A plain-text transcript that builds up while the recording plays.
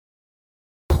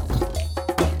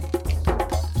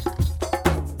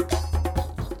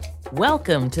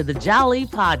Welcome to the Jolly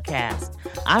Podcast.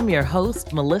 I'm your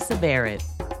host, Melissa Barrett.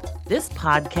 This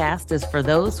podcast is for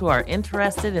those who are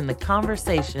interested in the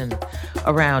conversation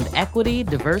around equity,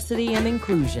 diversity, and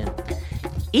inclusion.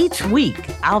 Each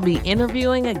week, I'll be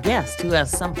interviewing a guest who has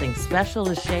something special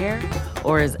to share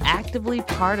or is actively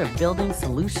part of building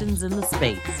solutions in the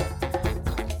space.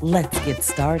 Let's get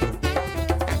started.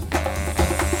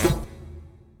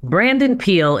 Brandon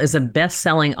Peele is a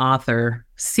best-selling author,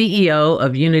 CEO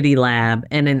of Unity Lab,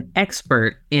 and an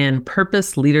expert in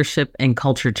purpose, leadership, and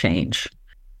culture change.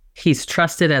 He's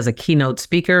trusted as a keynote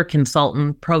speaker,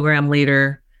 consultant, program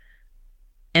leader,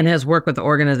 and has worked with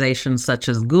organizations such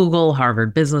as Google,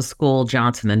 Harvard Business School,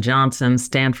 Johnson & Johnson,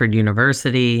 Stanford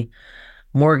University,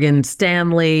 Morgan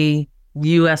Stanley,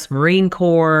 U.S. Marine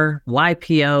Corps,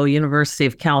 YPO, University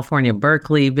of California,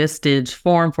 Berkeley, Vistage,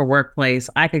 Forum for Workplace.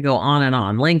 I could go on and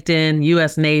on. LinkedIn,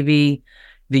 U.S. Navy,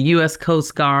 the U.S.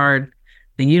 Coast Guard,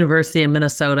 the University of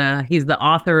Minnesota. He's the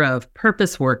author of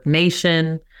Purpose Work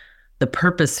Nation, The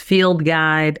Purpose Field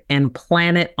Guide, and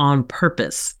Planet on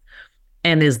Purpose,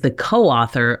 and is the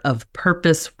co-author of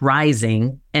Purpose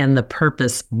Rising and the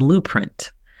Purpose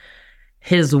Blueprint.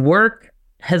 His work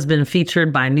has been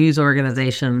featured by news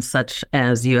organizations such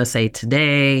as USA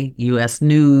Today, U.S.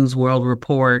 News, World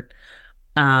Report,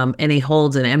 and he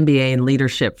holds an MBA in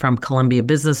leadership from Columbia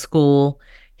Business School.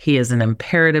 He is an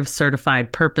Imperative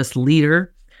Certified Purpose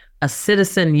Leader, a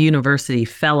Citizen University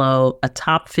Fellow, a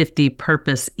Top 50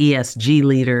 Purpose ESG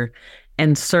Leader,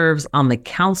 and serves on the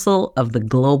Council of the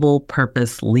Global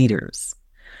Purpose Leaders.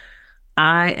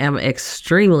 I am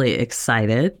extremely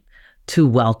excited to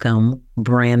welcome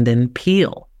Brandon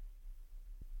Peele.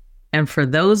 And for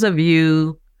those of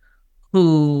you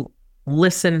who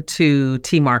listened to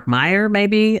T. Mark Meyer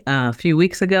maybe a few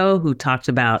weeks ago, who talked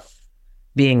about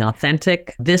being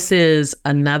authentic, this is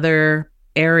another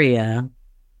area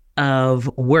of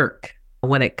work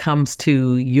when it comes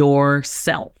to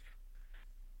yourself.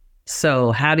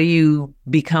 So how do you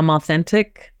become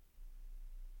authentic?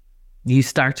 You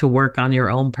start to work on your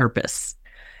own purpose.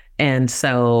 And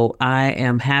so I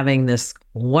am having this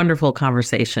wonderful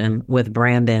conversation with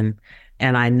Brandon,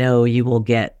 and I know you will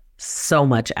get so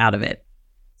much out of it.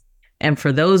 And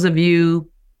for those of you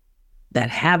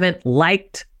that haven't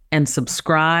liked and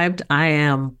subscribed, I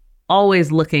am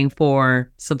always looking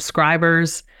for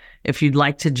subscribers. If you'd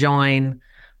like to join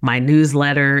my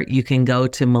newsletter, you can go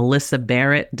to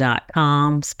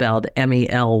melissabarrett.com, spelled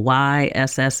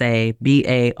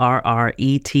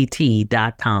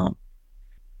MELYSSABARRETT.com.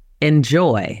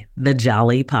 Enjoy the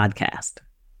Jolly Podcast.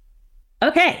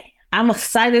 Okay, I'm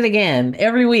excited again.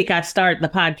 Every week I start the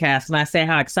podcast and I say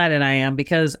how excited I am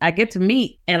because I get to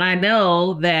meet, and I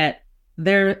know that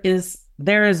there is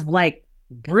like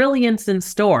brilliance in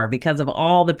store because of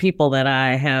all the people that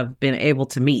I have been able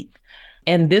to meet.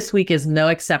 And this week is no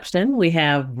exception. We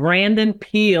have Brandon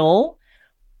Peele,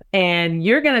 and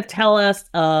you're going to tell us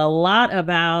a lot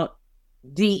about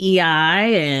DEI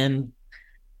and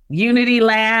Unity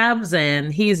Labs,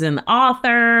 and he's an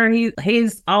author.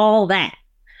 He's all that.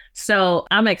 So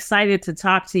I'm excited to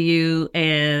talk to you.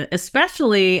 And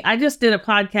especially, I just did a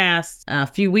podcast a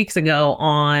few weeks ago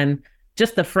on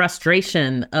just the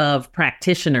frustration of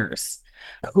practitioners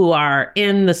who are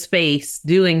in the space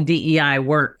doing DEI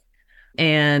work.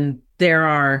 And there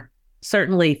are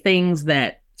certainly things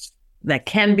that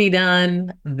can be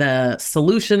done, the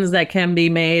solutions that can be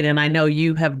made. And I know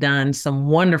you have done some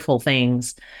wonderful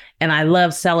things. And I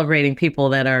love celebrating people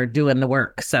that are doing the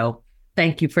work. So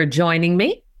thank you for joining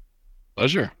me.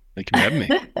 Pleasure. Thank you for having me.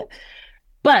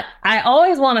 But I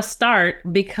always want to start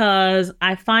because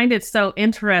I find it so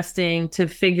interesting to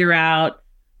figure out,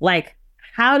 like,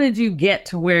 how did you get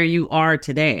to where you are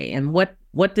today? And what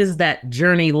does that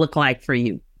journey look like for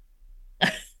you?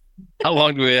 How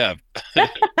long do we have?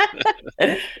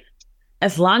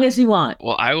 As long as you want.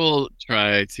 Well, I will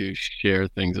try to share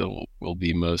things that will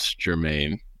be most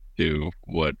germane to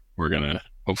what we're going to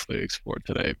hopefully explore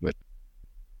today. But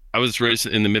I was raised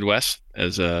in the Midwest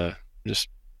as a just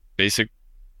basic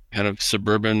kind of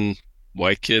suburban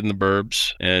white kid in the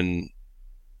burbs. And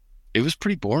it was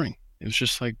pretty boring. It was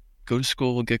just like, go to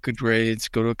school, get good grades,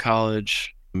 go to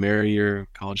college, marry your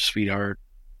college sweetheart,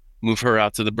 move her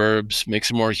out to the burbs, make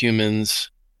some more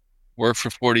humans, work for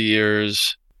 40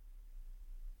 years,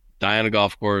 die on a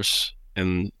golf course.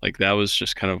 And like, that was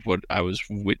just kind of what I was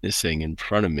witnessing in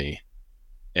front of me.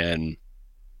 And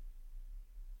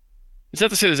it's not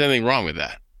to say there's anything wrong with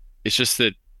that. It's just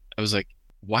that I was like,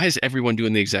 why is everyone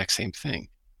doing the exact same thing?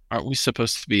 Aren't we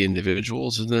supposed to be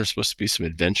individuals? Isn't there supposed to be some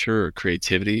adventure or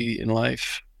creativity in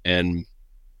life? And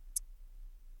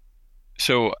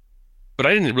so, but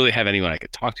I didn't really have anyone I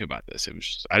could talk to about this. It was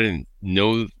just, I didn't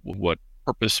know what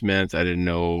purpose meant. I didn't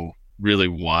know really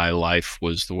why life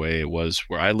was the way it was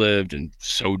where I lived and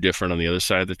so different on the other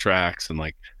side of the tracks. And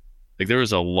like there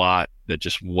was a lot that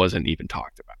just wasn't even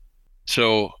talked about.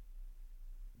 So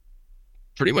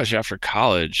pretty much after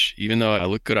college, even though I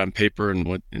looked good on paper and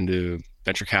went into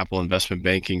venture capital, investment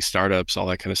banking, startups, all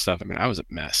that kind of stuff, I mean, I was a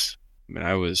mess. I mean,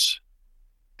 I was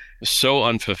so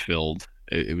unfulfilled.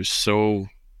 It was so,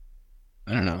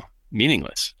 I don't know,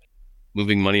 meaningless.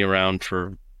 Moving money around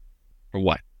for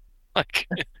what? Like,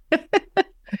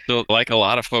 so like a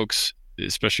lot of folks,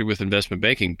 especially with investment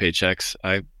banking paychecks,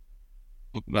 I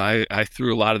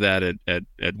threw a lot of that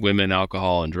at women,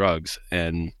 alcohol, and drugs.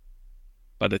 And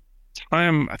by the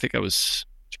time I think I was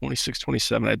 26,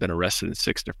 27, I'd been arrested in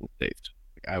 6 different states.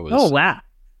 Like Oh, wow.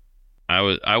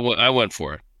 I went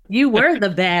for it. You were the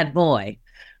bad boy.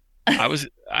 I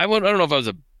don't know if I was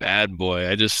a bad boy.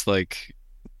 I just like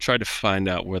tried to find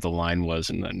out where the line was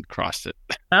and then crossed it.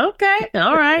 Okay.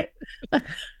 All right.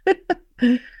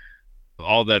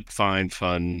 All that fine,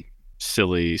 fun,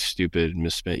 silly, stupid,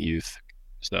 misspent youth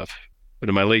stuff. But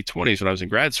in my late 20s, when I was in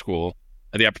grad school,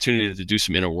 I had the opportunity to do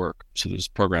some inner work. So there's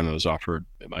a program that was offered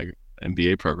in my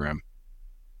MBA program.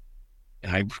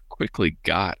 And I quickly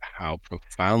got how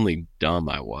profoundly dumb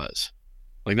I was.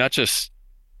 Like, not just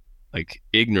like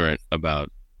ignorant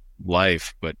about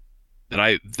life, but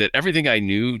that everything I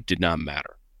knew did not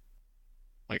matter.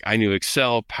 Like, I knew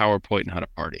Excel, PowerPoint, and how to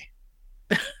party.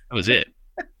 That was it.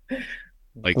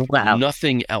 Like, wow.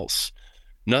 Nothing else.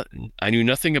 I knew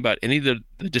nothing about any of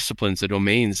the disciplines, the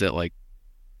domains that like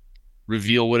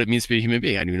reveal what it means to be a human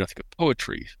being. I knew nothing of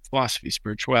poetry, philosophy,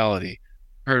 spirituality,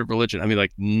 heard of religion. I mean,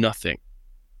 like nothing.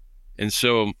 And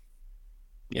so,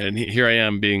 yeah, and here I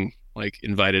am being like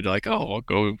invited, like, oh, I'll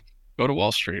go to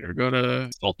Wall Street or go to a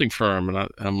consulting firm, and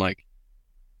I'm like,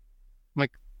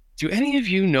 do any of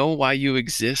you know why you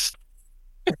exist?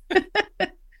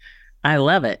 I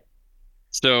love it.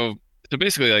 So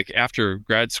basically, like after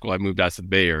grad school, I moved out to the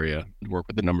Bay Area to work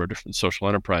with a number of different social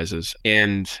enterprises.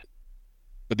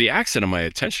 But the accent of my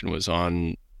attention was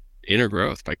on inner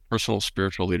growth, like personal,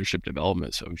 spiritual leadership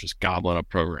development. So I was just gobbling up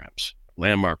programs,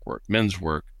 landmark work, men's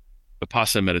work,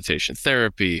 Vipassana meditation,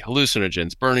 therapy,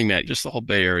 hallucinogens, Burning Man, just the whole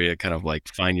Bay Area kind of like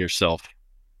find yourself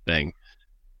thing.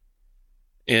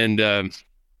 And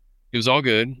it was all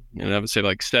good. And I would say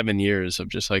like 7 years of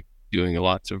just like doing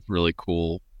lots of really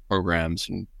cool programs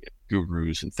and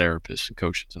gurus and therapists and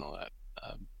coaches and all that.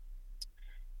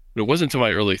 But it wasn't until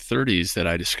my early 30s that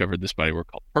I discovered this body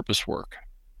work called purpose work.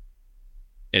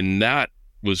 And that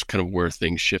was kind of where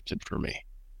things shifted for me.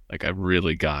 Like I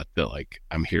really got that, like,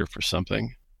 I'm here for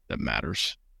something that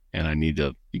matters and I need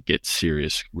to get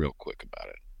serious real quick about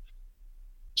it.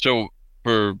 So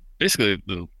for basically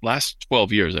the last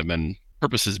 12 years,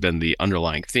 purpose has been the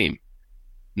underlying theme.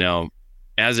 Now,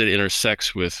 as it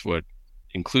intersects with what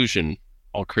inclusion,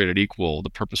 all created equal, the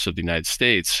purpose of the United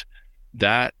States,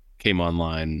 that came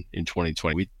online in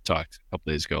 2020. We talked a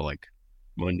couple days ago, like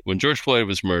when George Floyd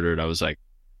was murdered, I was like,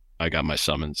 I got my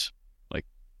summons. Like,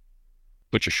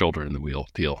 put your shoulder in the wheel,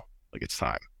 Peel. Like, it's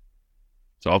time.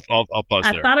 So I'll pause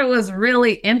there. I thought it was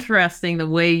really interesting the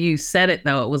way you said it,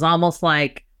 though. It was almost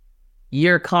like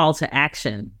your call to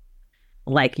action.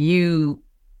 Like you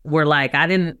were like, I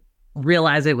didn't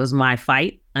realize it was my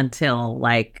fight until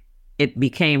like it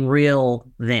became real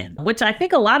then, which I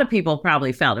think a lot of people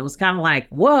probably felt. It was kind of like,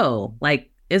 whoa, like,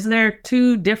 is there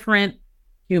 2 different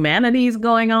humanities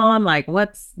going on? Like,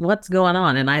 what's going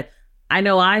on? And I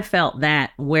know I felt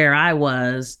that where I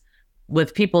was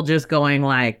with people just going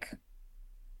like,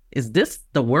 is this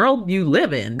the world you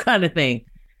live in kind of thing?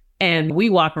 And we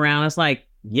walk around, it's like,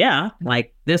 yeah,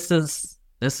 like this is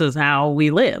how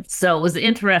we live. So it was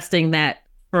interesting that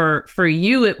for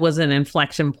you, it was an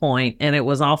inflection point, and it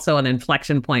was also an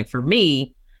inflection point for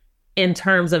me in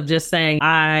terms of just saying,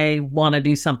 I want to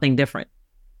do something different.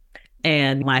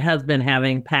 And my husband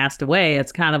having passed away,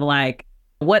 it's kind of like,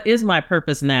 what is my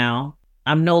purpose now?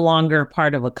 I'm no longer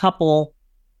part of a couple.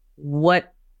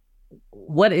 What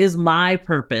is my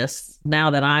purpose now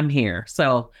that I'm here?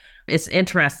 So it's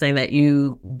interesting that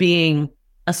you, being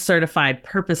a certified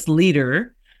purpose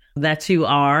leader that you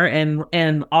are, and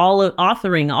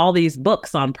authoring all these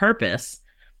books on purpose.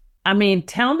 I mean,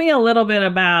 tell me a little bit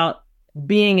about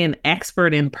being an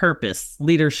expert in purpose,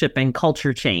 leadership, and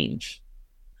culture change.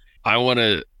 I want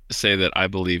to say that I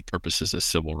believe purpose is a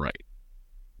civil right,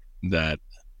 that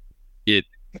it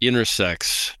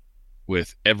intersects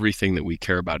with everything that we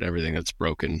care about, everything that's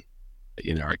broken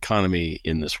in our economy,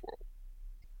 in this world.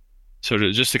 So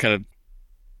just to kind of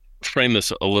frame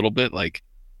this a little bit, like,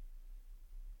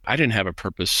 I didn't have a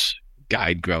purpose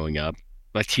guide growing up.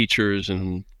 My teachers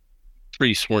and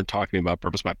priests weren't talking about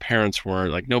purpose. My parents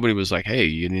weren't. Like, nobody was like, hey,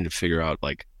 you need to figure out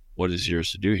like what is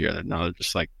yours to do here. Now they're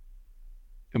just like,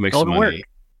 go make Go some to work. money.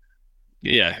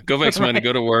 Yeah, go make some money, Right.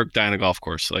 go to work, die on a golf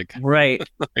course. Like, Right.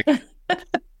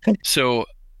 so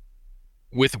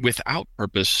without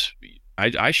purpose,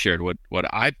 I shared what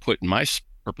I put in my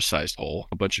purpose-sized hole,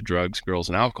 a bunch of drugs, girls,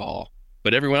 and alcohol.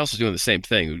 But everyone else is doing the same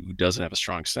thing who doesn't have a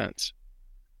strong sense.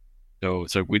 So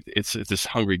it's this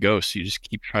hungry ghost. You just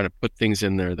keep trying to put things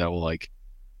in there that will like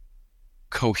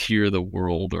cohere the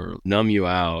world or numb you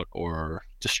out or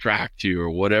distract you or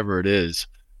whatever it is.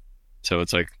 So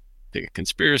it's like take a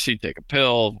conspiracy, take a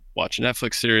pill, watch a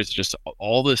Netflix series. Just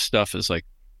all this stuff is like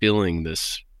filling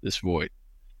this void.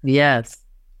 Yes.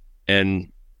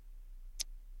 And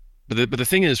but the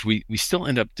thing is, we still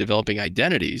end up developing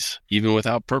identities even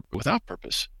without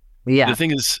purpose. The Yeah.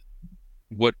 thing is,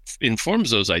 what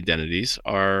informs those identities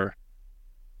are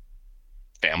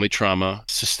family trauma,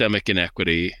 systemic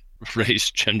inequity,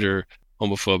 race, gender,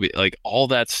 homophobia, like all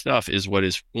that stuff is what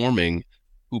is forming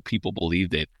who people believe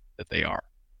that they are.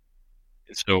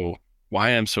 And so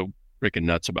why I'm so freaking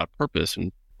nuts about purpose, and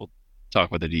we'll talk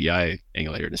about the DEI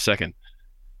angle here in a second,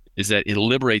 is that it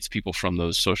liberates people from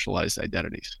those socialized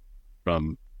identities.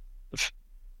 From, I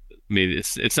mean,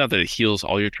 it's not that it heals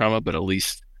all your trauma, but at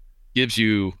least gives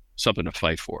you something to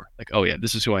fight for. Like, oh yeah,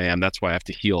 this is who I am. That's why I have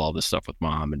to heal all this stuff with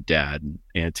mom and dad and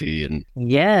auntie. And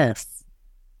Yes.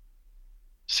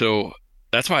 so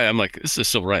that's why I'm like, this is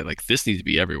still right. Like this needs to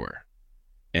be everywhere.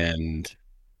 And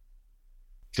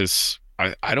because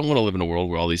I don't want to live in a world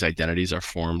where all these identities are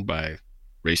formed by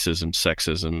racism,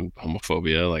 sexism,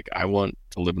 homophobia. Like I want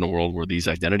to live in a world where these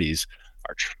identities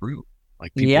are true.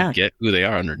 Like people Yeah. get who they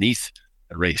are underneath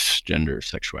the race, gender,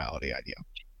 sexuality idea.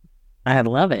 I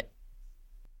love it.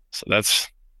 So that's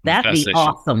That'd be fascination.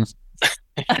 awesome.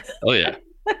 Oh yeah.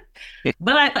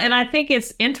 But I think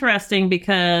it's interesting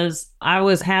because I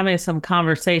was having some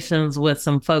conversations with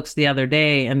some folks the other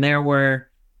day, and there were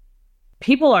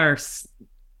people are,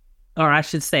 or I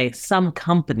should say, some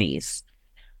companies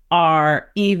are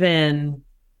even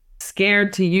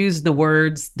scared to use the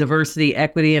words diversity,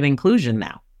 equity, and inclusion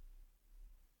now.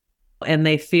 And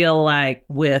they feel like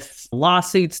with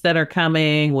lawsuits that are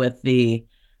coming, with the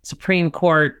Supreme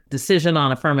Court decision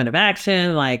on affirmative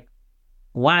action, like,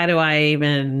 why do I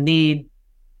even need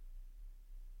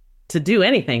to do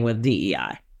anything with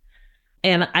DEI?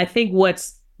 And I think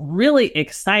what's really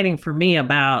exciting for me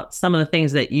about some of the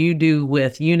things that you do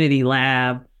with Unity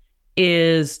Lab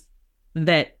is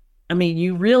that, I mean,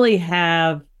 you really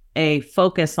have a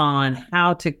focus on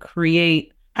how to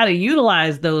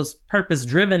utilize those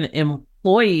purpose-driven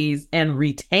employees and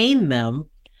retain them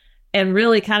and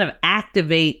really kind of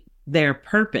activate their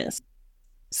purpose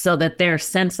so that their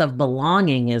sense of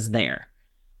belonging is there.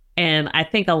 And I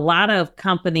think a lot of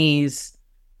companies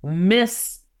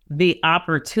miss the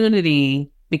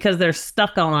opportunity because they're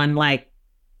stuck on like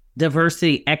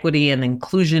diversity, equity, and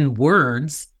inclusion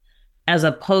words, as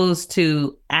opposed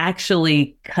to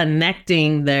actually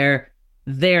connecting their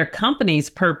company's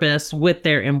purpose with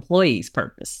their employees'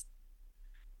 purpose.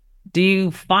 Do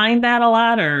you find that a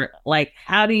lot, or like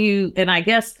how do you? And I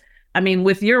guess, I mean,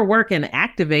 with your work in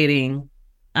activating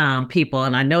people,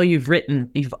 and I know you've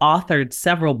authored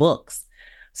several books.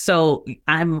 So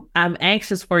I'm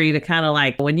anxious for you to kind of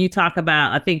like, when you talk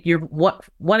about, I think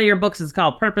one of your books is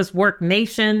called Purpose Work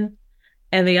Nation,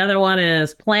 and the other one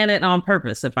is Planet on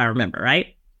Purpose, if I remember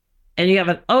right. And you have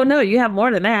you have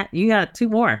more than that. You got two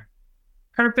more: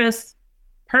 Purpose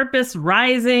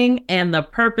Rising, and the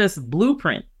Purpose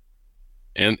Blueprint.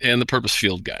 And the purpose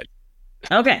field guide.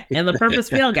 Okay, and the Purpose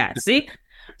Field Guide. See,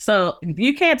 so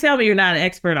you can't tell me you're not an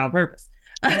expert on purpose.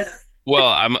 Well,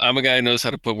 I'm a guy who knows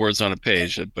how to put words on a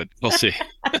page, but we'll see.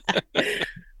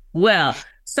 Well,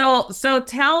 so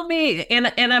tell me, and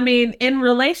I mean, in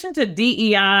relation to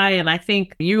DEI, and I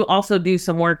think you also do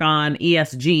some work on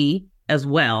ESG as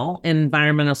well,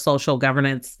 environmental social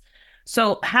governance.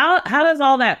 So how does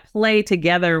all that play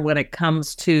together when it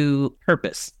comes to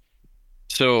purpose?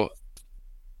 So, a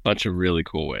bunch of really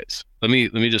cool ways. Let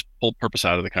me just pull purpose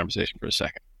out of the conversation for a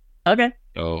second. Okay.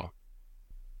 So,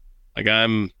 like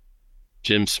I'm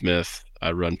Jim Smith.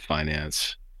 I run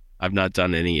finance. I've not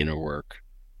done any inner work.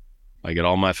 I get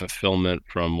all my fulfillment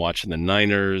from watching the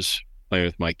Niners, playing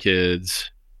with my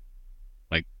kids.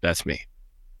 Like that's me.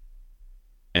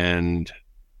 And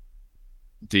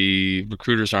the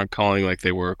recruiters aren't calling like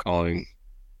they were calling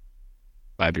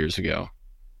 5 years ago.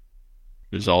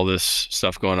 There's all this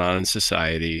stuff going on in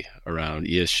society around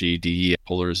ESG, DE,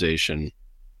 polarization.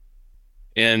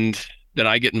 And then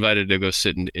I get invited to go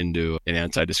sit into an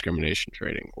anti-discrimination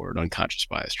training or an unconscious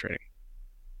bias training.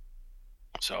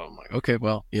 So I'm like, okay,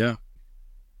 well, yeah,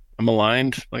 I'm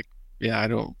aligned. Like, yeah, I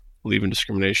don't believe in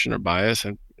discrimination or bias,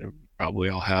 and probably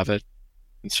I'll have it.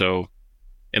 And so,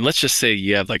 and let's just say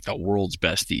you have like the world's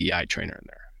best DEI trainer in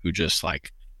there who just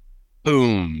like,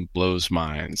 boom, blows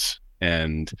minds.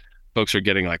 And folks are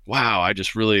getting like, wow, I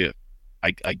just really,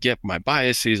 I get my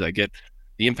biases. I get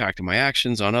the impact of my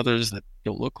actions on others that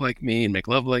don't look like me and make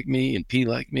love like me and pee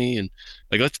like me. And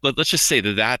like, let's just say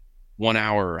that 1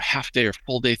 hour or half day or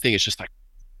full day thing is just like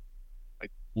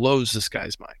blows this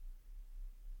guy's mind.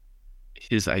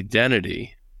 His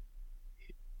identity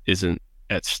isn't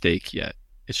at stake yet.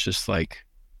 It's just like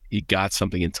he got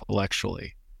something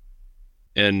intellectually.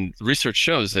 And research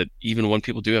shows that even when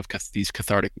people do have these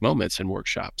cathartic moments in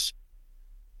workshops,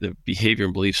 the behavior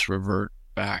and beliefs revert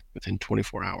back within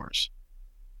 24 hours.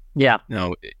 Yeah.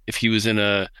 Now, if he was in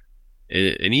an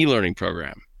e-learning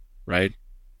program, right,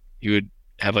 he would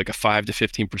have like a 5 to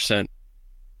 15%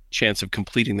 chance of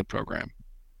completing the program.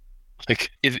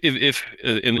 Like if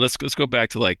and let's go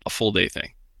back to like a full day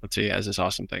thing. Let's say he has this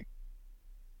awesome thing.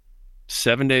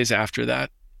 7 days after that,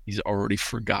 he's already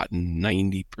forgotten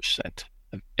 90%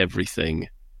 of everything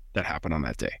that happened on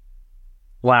that day.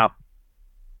 Wow.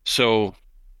 So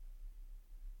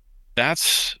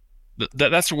that's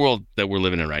the world that we're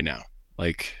living in right now.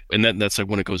 Like, and that's like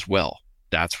when it goes well,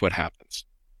 that's what happens.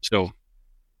 So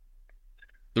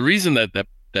the reason that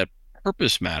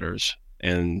purpose matters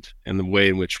and the way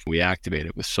in which we activate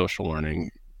it with social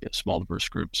learning, small diverse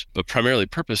groups, but primarily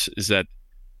purpose is that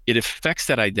it affects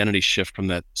that identity shift from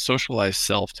that socialized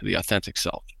self to the authentic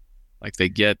self. Like they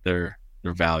get their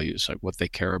values, like what they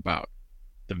care about,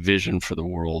 the vision for the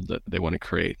world that they want to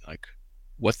create, like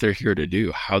what they're here to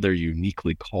do, how they're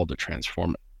uniquely called to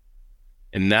transform it.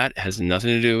 And that has nothing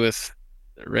to do with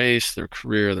their race, their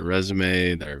career, their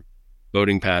resume, their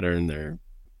voting pattern, their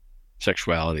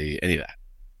sexuality, any of that.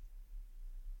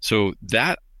 So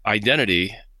that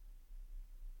identity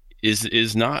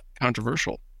is not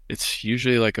controversial. It's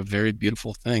usually like a very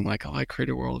beautiful thing. Like, oh, I create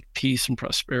a world of peace and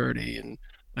prosperity, and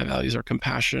my values are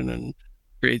compassion and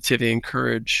creativity and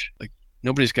courage. Like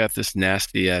nobody's got this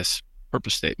nasty ass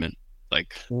purpose statement.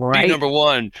 Like, right. Be number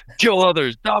one, kill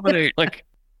others, dominate. Like,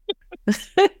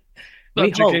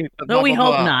 we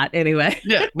hope not. Anyway.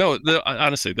 Yeah, no.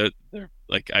 Honestly, they're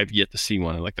like I've yet to see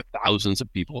one. Like the thousands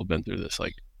of people have been through this.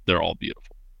 Like they're all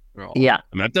beautiful. They're all. Yeah.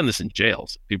 I mean, I've done this in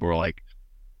jails. People are like,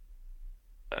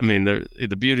 I mean,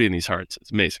 the beauty in these hearts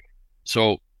is amazing.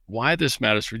 So why this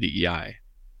matters for DEI?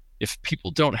 If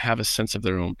people don't have a sense of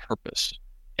their own purpose,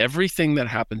 everything that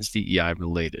happens DEI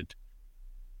related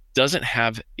doesn't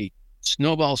have a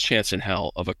snowball's chance in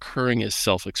hell of occurring as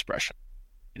self-expression.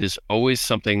 It is always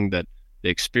something that they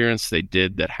experienced, they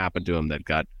did, that happened to them, that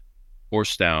got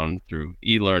forced down through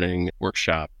e-learning,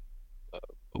 workshop,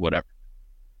 whatever,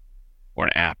 or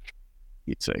an app.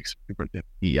 You'd say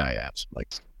DEI apps.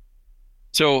 Like,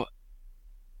 so,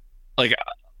 like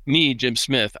me, Jim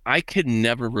Smith, I could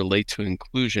never relate to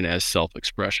inclusion as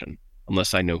self-expression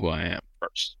unless I know who I am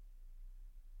first.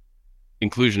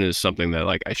 Inclusion is something that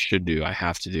like I should do, I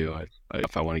have to do.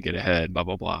 If I want to get ahead, blah,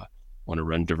 blah, blah. I want to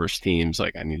run diverse teams,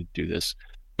 like I need to do this.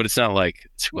 But it's not like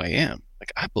it's who I am.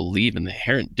 Like I believe in the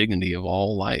inherent dignity of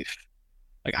all life.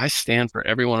 Like I stand for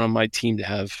everyone on my team to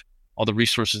have all the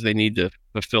resources they need to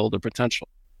fulfill their potential.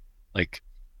 Like,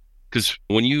 because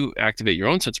when you activate your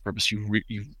own sense of purpose,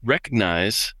 you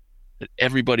recognize that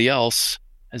everybody else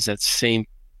has that same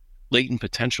latent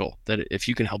potential, that if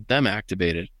you can help them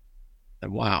activate it,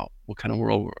 then wow, what kind of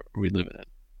world are we living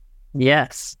in?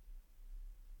 Yes.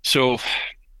 So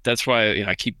that's why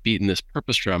I keep beating this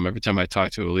purpose drum every time I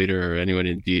talk to a leader or anyone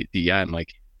in DEI. I'm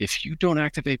like, if you don't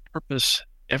activate purpose,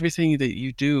 everything that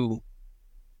you do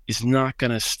is not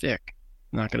going to stick.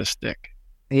 Not going to stick.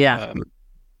 Yeah.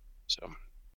 So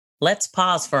let's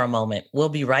pause for a moment. We'll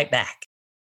be right back.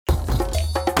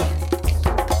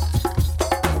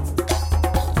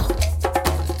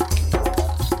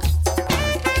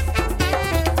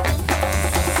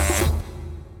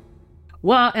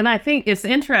 Well, and I think it's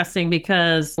interesting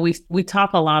because we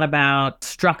talk a lot about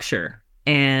structure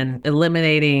and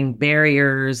eliminating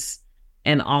barriers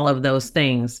and all of those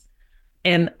things.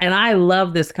 And I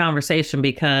love this conversation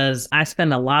because I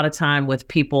spend a lot of time with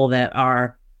people that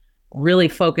are really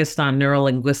focused on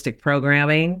neuro-linguistic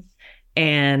programming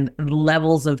and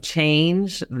levels of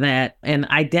change and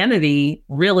identity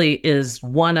really is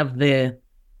one of the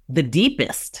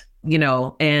deepest.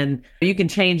 And you can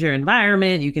change your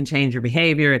environment, you can change your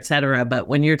behavior, et cetera. But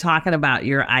when you're talking about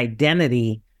your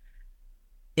identity,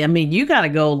 I mean, you got to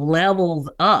go levels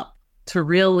up to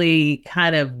really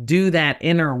kind of do that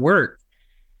inner work.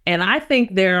 And I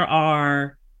think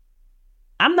I'm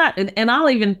not, and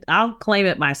I'll claim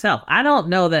it myself. I don't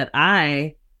know that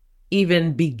I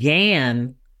even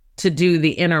began to do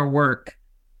the inner work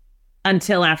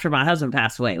until after my husband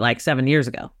passed away, like 7 years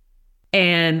ago.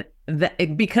 And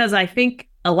because I think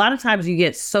a lot of times you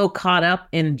get so caught up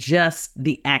in just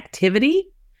the activity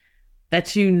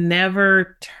that you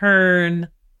never turn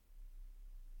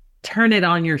it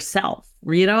on yourself.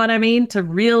 You know what I mean? To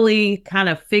really kind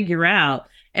of figure out.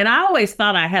 And I always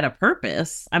thought I had a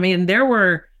purpose. I mean, there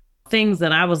were things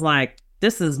that I was like,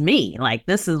 this is me, like,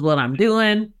 this is what I'm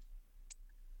doing.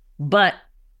 But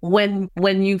when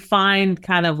you find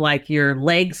kind of like your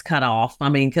legs cut off, I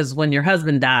mean, because when your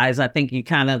husband dies, I think you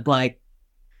kind of like,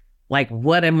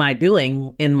 what am I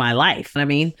doing in my life? I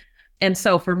mean, and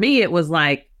so for me, it was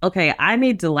like, okay, I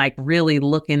need to like really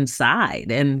look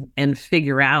inside and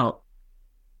figure out,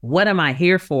 what am I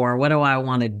here for? What do I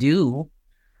want to do?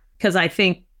 Because I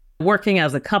think working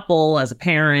as a couple, as a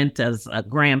parent, as a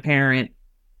grandparent,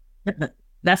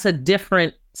 that's a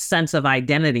different sense of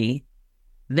identity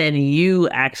than you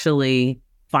actually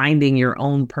finding your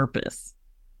own purpose.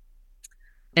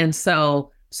 And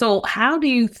so how do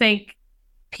you think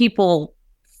people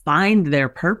find their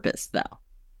purpose, though?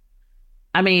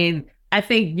 I mean, I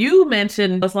think you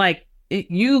mentioned it was like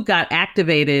you got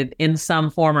activated in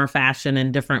some form or fashion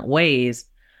in different ways.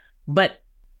 But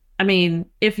I mean,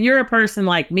 if you're a person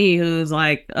like me who's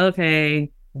like,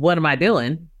 okay, what am I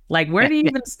doing? Like, where do you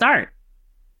even start?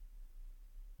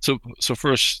 So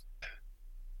first,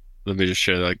 let me just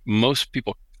share, like, most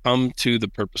people come to the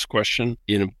purpose question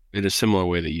in a similar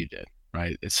way that you did,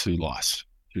 right? It's through loss,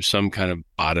 through some kind of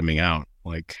bottoming out.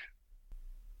 Like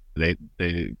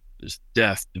there's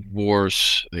death,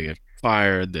 divorce, they get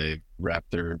fired, they wrap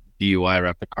the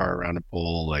car around a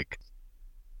pole. Like,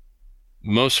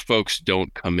 most folks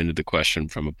don't come into the question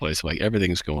from a place like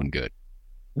everything's going good.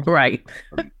 Right.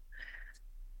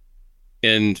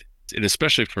 And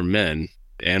especially for men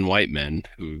and white men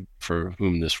for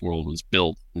whom this world was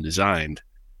built and designed,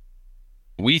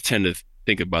 we tend to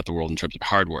think about the world in terms of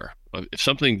hardware. If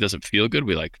something doesn't feel good,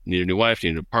 we like need a new wife,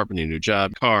 need a new apartment, need a new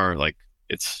job, car. Like,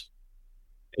 it's,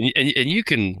 and you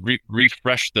can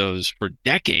refresh those for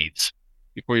decades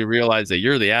before you realize that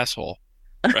you're the asshole,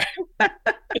 right?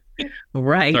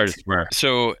 Right. Sorry to swear.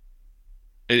 So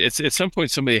it's at some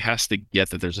point somebody has to get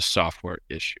that there's a software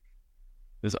issue,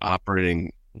 there's an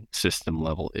operating system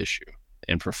level issue.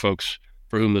 And for folks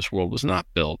for whom this world was not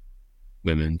built,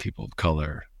 women, people of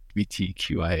color,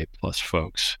 LGBTQIA plus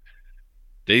folks,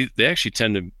 they actually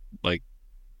tend to like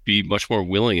be much more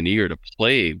willing and eager to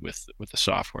play with the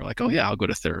software. Like, oh yeah, I'll go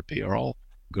to therapy, or I'll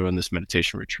go on this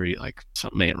meditation retreat. Like,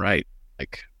 something ain't right.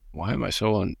 Like, why am I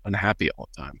so unhappy all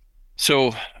the time?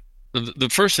 So the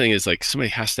first thing is, like, somebody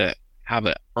has to have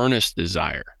an earnest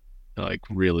desire to like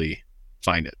really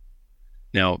find it.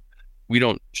 Now, we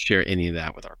don't share any of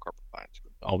that with our corporate clients.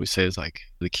 All we say is, like,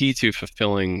 the key to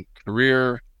fulfilling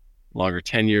career, longer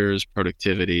tenures,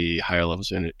 productivity, higher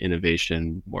levels of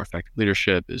innovation, more effective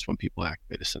leadership is when people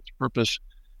activate a sense of purpose.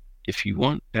 If you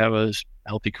want to have a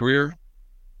healthy career,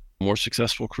 more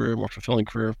successful career, more fulfilling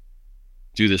career,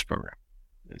 do this program.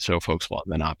 And so folks will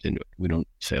then opt into it. We don't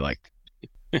say, like,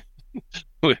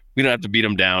 we don't have to beat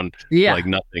them down. Yeah. Like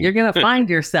nothing. You're going to find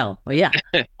yourself. Well, yeah.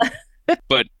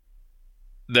 But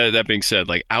that being said,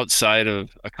 like, outside of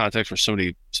a context where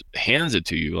somebody hands it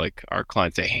to you, like our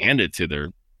clients, they hand it to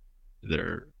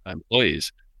their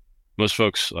employees. Most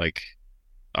folks like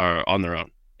are on their own.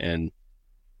 And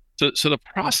so the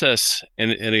process,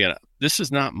 and again, this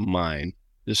is not mine.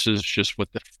 This is just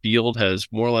what the field has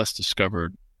more or less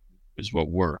discovered is what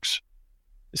works.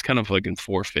 It's kind of like in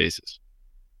 4 phases.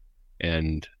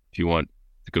 And if you want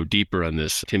to go deeper on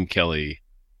this, Tim Kelly,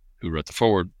 who wrote the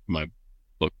foreword for my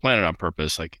book, Planet on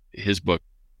Purpose, like, his book,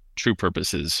 True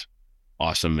Purpose, is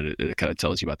awesome. And it kind of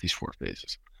tells you about these 4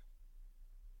 phases.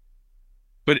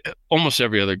 But almost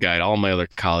every other guide, all my other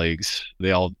colleagues,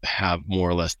 they all have more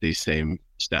or less these same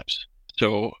steps.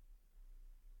 So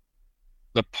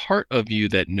the part of you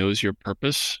that knows your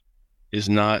purpose is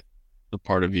not the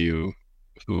part of you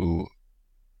who,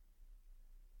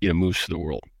 moves through the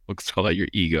world. Let's call that your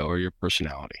ego or your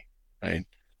personality, right?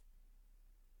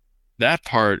 That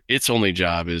part, its only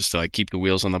job is to, like, keep the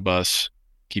wheels on the bus,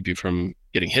 keep you from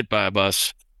getting hit by a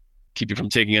bus, keep you from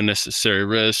taking unnecessary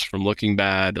risks, from looking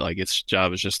bad. Like, its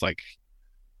job is just like,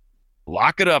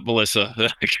 lock it up, Melissa.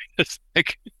 It's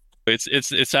like,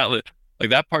 it's not like,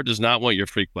 that part does not want your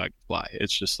freak flag to fly.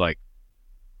 It's just like,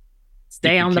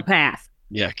 stay on the path.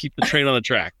 Yeah, keep the train on the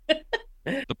track.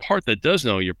 The part that does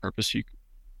know your purpose,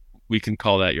 we can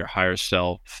call that your higher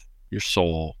self, your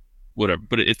soul, whatever.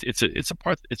 But it's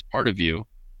part of you,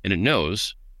 and it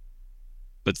knows.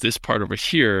 But this part over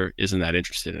here isn't that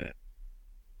interested in it.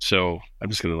 So I'm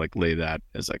just going to like lay that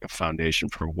as like a foundation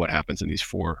for what happens in these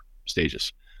 4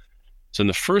 stages. So in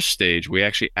the first stage, we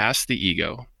actually ask the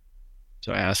ego.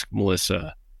 So I ask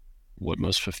Melissa what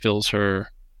most fulfills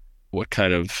her, what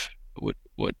are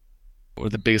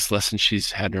the biggest lessons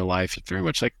she's had in her life. It's very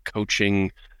much like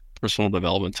coaching, personal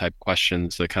development type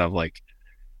questions that kind of like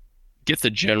get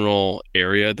the general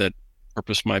area that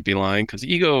purpose might be lying. Because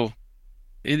the ego,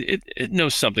 it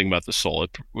knows something about the soul.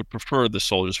 It would prefer the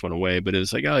soul just went away, but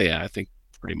it's like, oh yeah, I think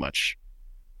pretty much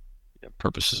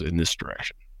purpose is in this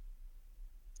direction.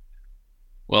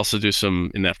 We'll also do some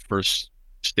in that first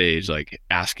stage, like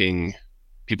asking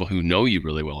people who know you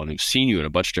really well and who've seen you in a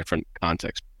bunch of different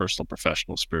contexts, personal,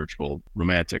 professional, spiritual,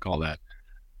 romantic, all that,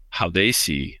 how they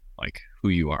see like who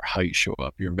you are, how you show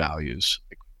up, your values,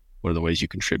 like what are the ways you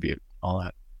contribute, all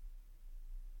that.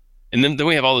 And then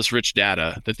we have all this rich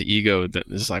data that the ego that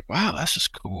is like, wow, that's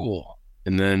just cool.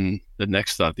 And then the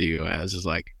next thought the ego has is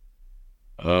like,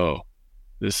 oh,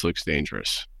 this looks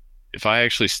dangerous. If I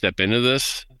actually step into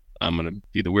this, I'm going to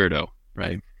be the weirdo,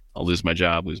 right? I'll lose my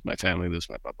job, lose my family, lose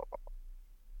my blah, blah, blah.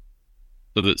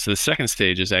 So the second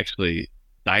stage is actually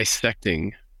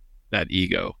dissecting that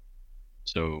ego.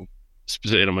 So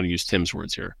specifically, I'm going to use Tim's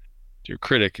words here. Your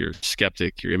critic, your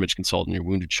skeptic, your image consultant, your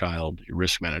wounded child, your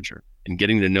risk manager, and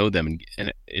getting to know them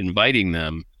and inviting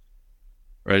them,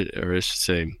 right? Or I should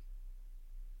say,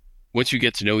 once you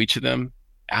get to know each of them,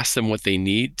 ask them what they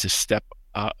need to step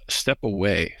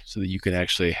away so that you can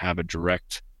actually have a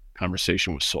direct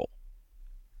conversation with soul.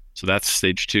 So that's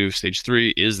stage 2. Stage 3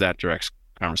 is that direct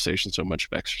conversation. So much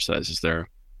of exercise is there.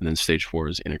 And then stage 4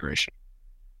 is integration.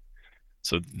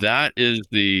 So that is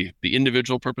the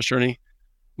individual purpose journey.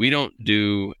 We don't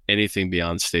do anything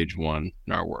beyond stage 1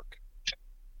 in our work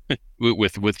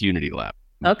with Unity Lab.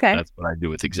 Okay. That's what I do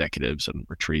with executives and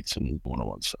retreats and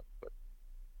one-on-one stuff. But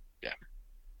yeah.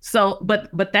 So, but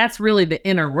that's really the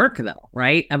inner work though,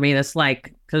 right? I mean, it's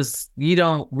like, because you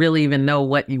don't really even know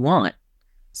what you want.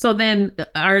 So then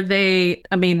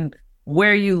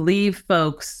where you leave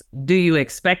folks, do you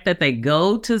expect that they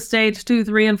go to stage 2,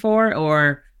 3, and 4,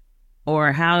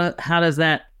 or how does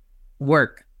that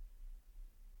work?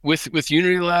 With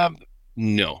Unity Lab,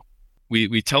 no.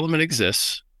 We tell them it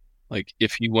exists. Like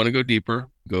if you want to go deeper,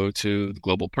 go to the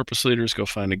Global Purpose Leaders, go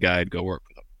find a guide, go work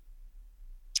with them.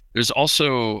 There's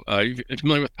also, are you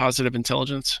familiar with positive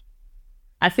intelligence?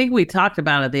 I think we talked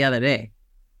about it the other day.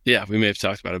 Yeah, we may have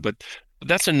talked about it, but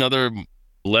that's another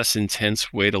less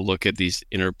intense way to look at these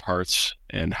inner parts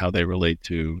and how they relate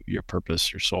to your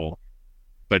purpose, your soul.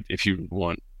 But if you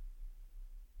want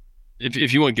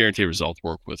guaranteed results,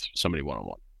 work with somebody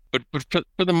one-on-one. But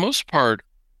for the most part,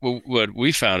 what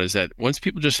we found is that once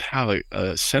people just have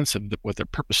a sense of what their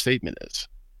purpose statement is,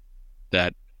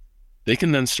 that they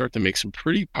can then start to make some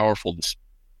pretty powerful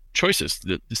choices,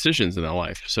 decisions in their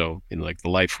life. So in like the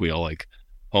life wheel, like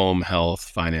home, health,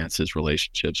 finances,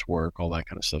 relationships, work, all that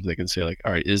kind of stuff, they can say like,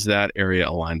 all right, is that area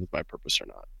aligned with my purpose or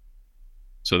not?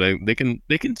 So they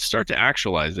can start to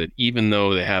actualize it, even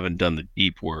though they haven't done the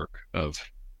deep work of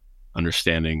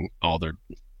understanding all their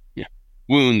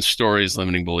wounds, stories,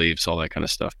 limiting beliefs, all that kind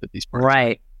of stuff that these parts.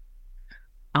 Right.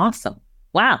 Awesome.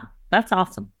 Wow. That's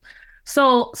awesome.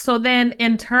 So then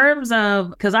in terms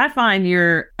of, because I find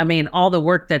all the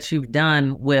work that you've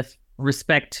done with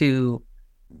respect to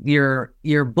your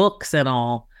books and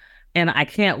all, and I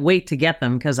can't wait to get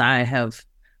them because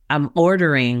I'm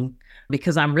ordering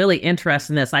because I'm really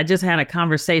interested in this. I just had a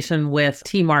conversation with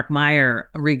T. Mark Meyer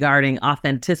regarding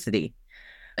authenticity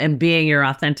and being your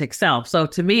authentic self. So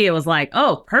to me, it was like,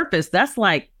 oh, purpose. That's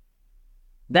how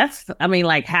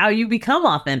you become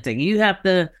authentic. You have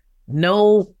to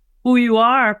know who you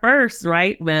are first,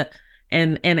 right?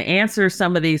 And answer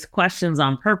some of these questions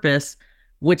on purpose,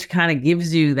 which kind of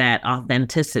gives you that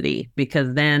authenticity,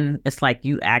 because then it's like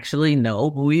you actually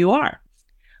know who you are.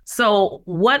 So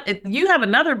you have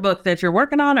another book that you're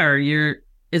working on, or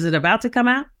is it about to come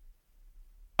out?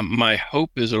 My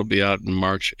hope is it'll be out in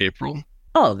March, April.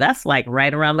 Oh, that's like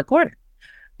right around the corner.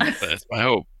 That's my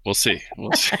hope. We'll see.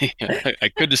 I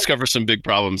could discover some big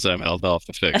problems that I'll have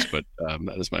to fix, but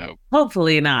that is my hope.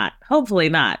 Hopefully not.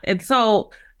 And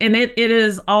so, and it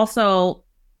is also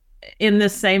in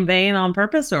this same vein on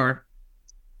purpose, or?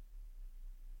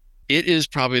 It is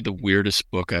probably the weirdest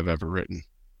book I've ever written.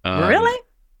 Really?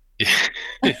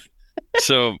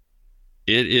 So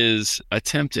it is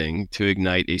attempting to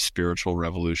ignite a spiritual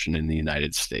revolution in the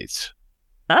United States.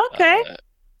 Okay.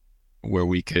 Where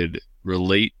we could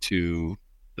relate to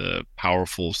the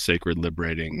powerful, sacred,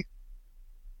 liberating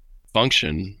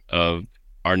function of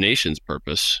our nation's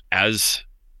purpose as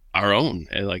our own,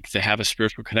 and like to have a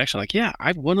spiritual connection. Like, yeah,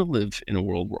 I want to live in a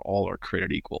world where all are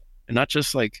created equal and not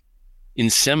just like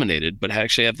inseminated, but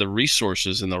actually have the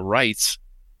resources and the rights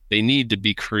they need to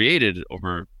be created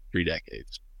over 3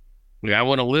 decades. Like, I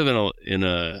want to live in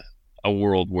a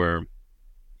world where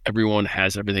everyone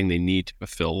has everything they need to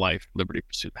fulfill life, liberty,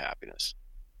 pursuit, of happiness.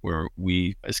 Where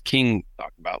we, as King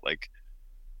talked about, like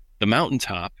the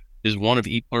mountaintop is one of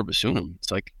e pluribus unum. It's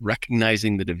like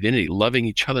recognizing the divinity, loving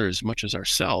each other as much as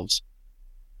ourselves.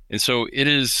 And so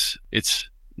it's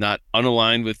not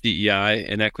unaligned with DEI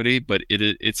and equity, but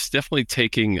it's definitely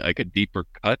taking like a deeper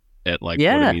cut at like what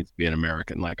it means to be an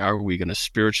American. Like, are we going to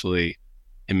spiritually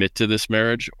commit to this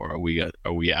marriage, or are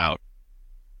we out?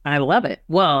 I love it.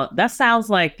 Well, that sounds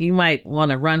like you might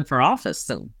want to run for office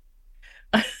soon.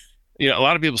 A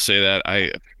lot of people say that.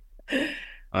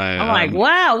 I'm like,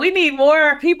 wow, we need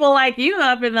more people like you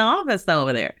up in the office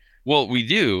over there. Well, we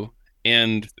do.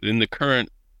 And in the current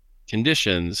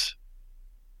conditions,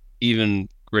 even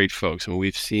great folks, and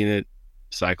we've seen it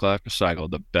cycle after cycle,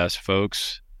 the best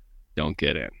folks don't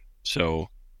get in. So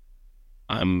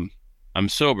I'm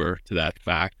sober to that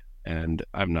fact, and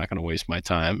I'm not going to waste my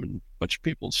time and a bunch of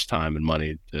people's time and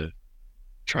money to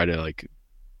try to like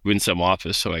win some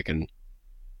office so I can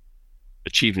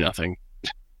achieve nothing.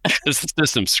 The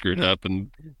system's screwed up.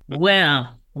 And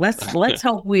well, let's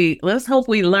hope we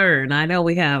learn. I know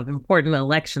we have important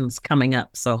elections coming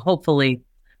up, so hopefully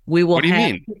we will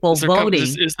have people voting.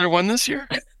 Is there one this year?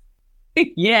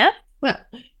 Yeah. Well,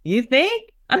 you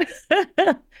think?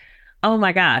 Oh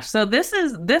my gosh. So this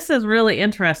is really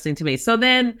interesting to me. So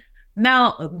then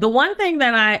now the one thing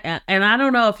that I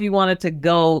don't know if you wanted to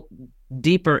go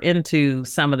deeper into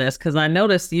some of this, because I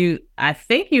noticed I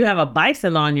think you have a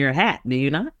bison on your hat, do you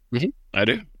not? Mm-hmm. I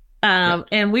do.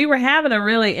 And we were having a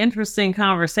really interesting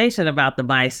conversation about the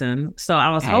bison. So I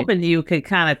was hoping you could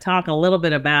kind of talk a little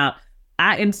bit about,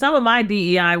 in some of my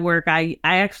DEI work, I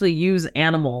actually use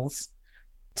animals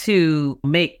to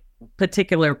make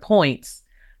particular points.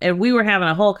 And we were having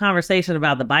a whole conversation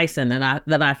about the bison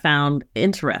that I found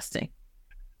interesting.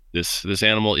 This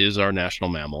animal is our national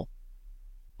mammal.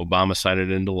 Obama signed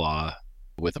it into law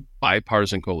with a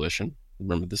bipartisan coalition.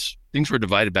 Remember, things were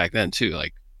divided back then too.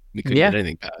 Like, we couldn't get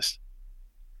anything passed.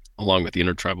 Along with the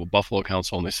Intertribal Buffalo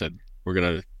Council, and they said, we're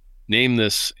going to name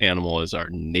this animal as our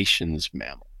nation's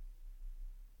mammal.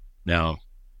 Now,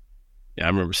 I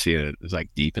remember seeing it. It was like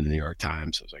deep in the New York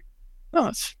Times. I was like, oh,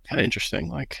 that's kind of interesting.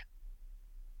 Like,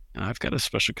 I've got a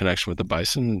special connection with the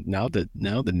bison now the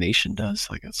nation does.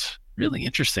 Like, it's really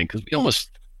interesting because we almost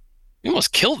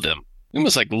killed them. We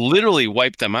almost like literally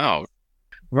wiped them out.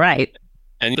 Right.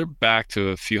 And they're back to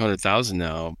a few 100,000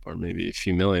 now, or maybe a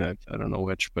few million. I don't know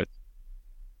which, but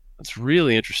it's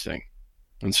really interesting.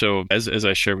 And so as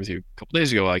I shared with you a couple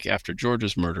days ago, like after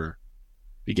George's murder,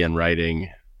 began writing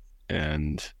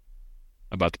and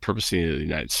about the purpose of the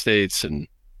United States, and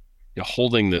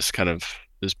holding this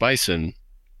bison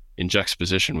in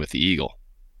juxtaposition with the eagle,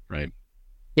 right?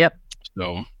 Yep.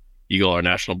 So eagle, our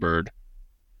national bird,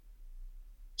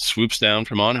 swoops down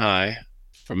from on high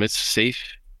from its safe,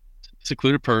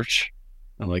 secluded perch,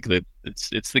 and like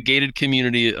it's the gated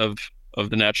community of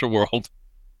the natural world.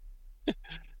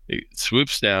 It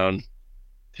swoops down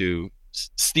to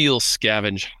steal,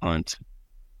 scavenge, hunt,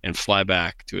 and fly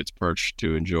back to its perch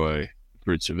to enjoy the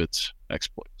fruits of its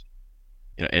exploits.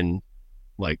 And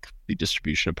like the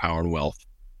distribution of power and wealth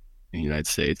in the United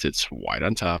States, it's white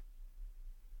on top,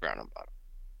 brown on bottom.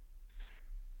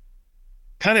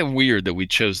 Kind of weird that we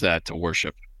chose that to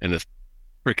worship and to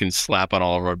freaking slap on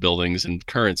all of our buildings and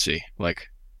currency. Like,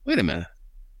 wait a minute,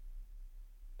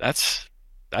 that's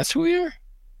who we are?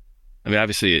 I mean,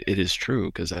 obviously it is true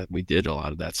because we did a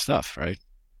lot of that stuff, right?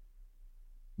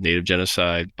 Native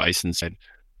genocide, bisoncide,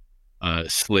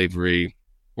 slavery,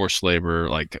 forced labor,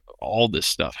 like all this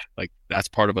stuff, like that's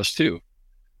part of us too.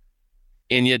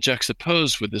 And yet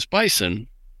juxtaposed with this bison,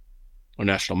 or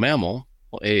national mammal,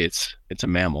 well, it's a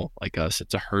mammal like us.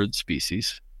 It's a herd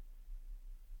species,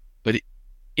 but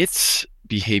its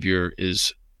behavior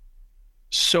is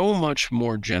so much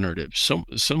more generative, so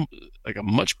like a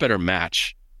much better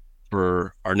match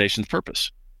for our nation's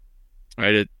purpose,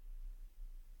 right?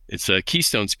 It's a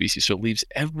keystone species, so it leaves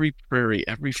every prairie,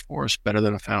 every forest better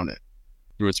than I found it.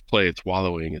 Through its play, its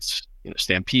wallowing, its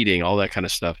stampeding, all that kind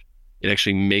of stuff. It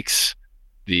actually makes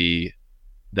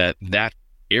that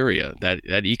area, that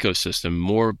ecosystem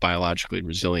more biologically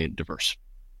resilient, diverse.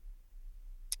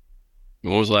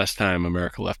 When was the last time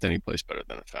America left any place better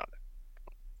than it found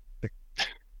it?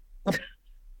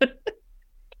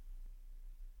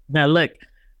 Now, look,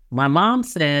 my mom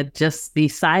said just be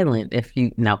silent if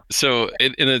you no. So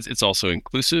it's also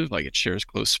inclusive, like it shares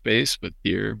close space with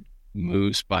deer,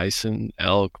 moose, bison,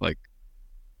 elk, like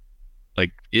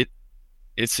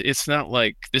it's not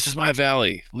like this is my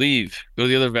valley, leave, go to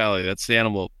the other valley. That's the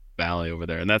animal valley over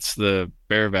there, and that's the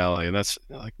bear valley, and that's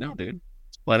like, no, dude,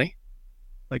 it's plenty.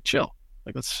 Like chill.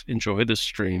 Like let's enjoy the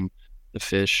stream, the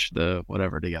fish, the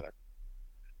whatever together.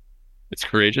 It's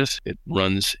courageous. It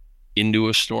runs into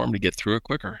a storm to get through it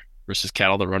quicker versus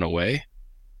cattle that run away.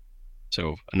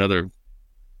 So another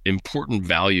important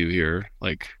value here,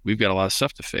 like we've got a lot of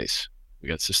stuff to face. We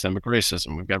got systemic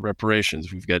racism. We've got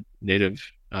reparations. We've got native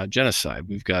genocide.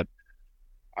 We've got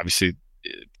obviously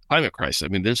climate crisis. I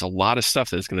mean, there's a lot of stuff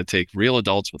that's going to take real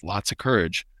adults with lots of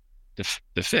courage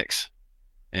to fix.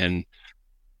 And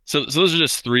so those are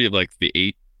just 3 of like the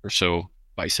 8 or so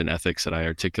bison ethics that I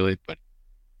articulate. But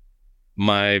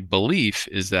my belief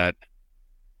is that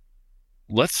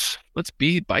let's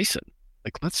be bison.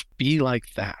 Like let's be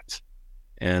like that.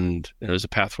 And there's a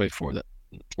pathway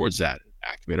towards that.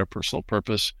 Activate our personal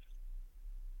purpose,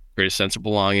 create a sense of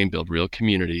belonging, build real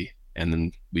community, and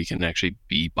then we can actually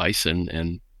be bison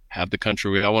and have the country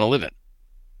we all want to live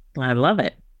in. I love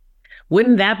it.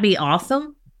 Wouldn't that be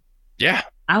awesome? Yeah.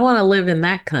 I want to live in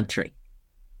that country.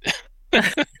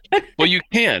 Well, you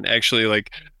can actually,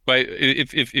 like,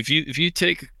 if you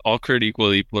take all created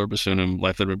equal, e pluribus unum,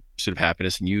 life led in pursuit of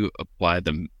happiness, and you apply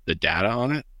the data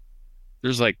on it,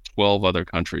 there's like 12 other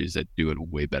countries that do it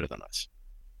way better than us.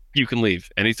 You can leave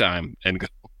anytime and go.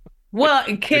 Well,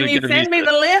 can you send me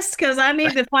the list? Because I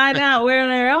need to find out where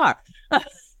they are.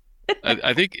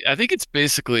 I think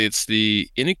it's the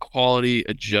inequality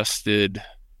adjusted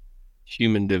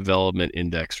human development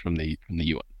index from the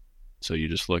UN. So you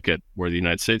just look at where the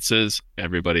United States is,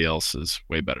 everybody else is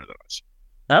way better than us.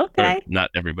 Okay. Or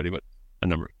not everybody, but a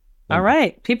number. All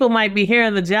right. People might be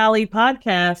hearing the Jolly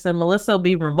podcast and Melissa will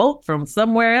be remote from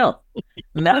somewhere else.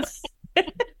 No.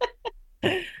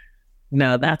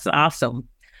 No, that's awesome.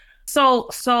 So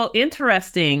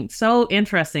interesting. So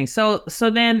interesting. So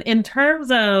then in terms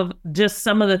of just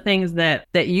some of the things that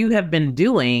you have been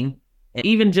doing,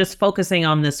 even just focusing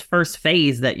on this first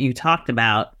phase that you talked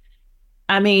about,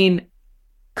 I mean,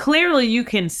 clearly you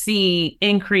can see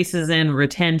increases in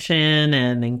retention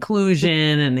and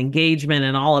inclusion and engagement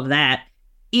and all of that,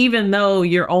 even though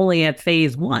you're only at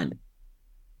phase 1.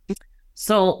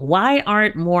 So why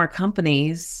aren't more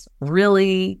companies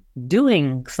really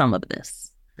doing some of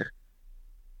this?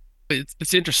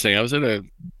 It's interesting. I was at a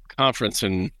conference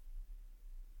in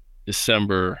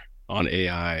December on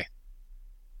AI,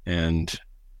 and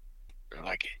they're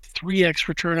like 3x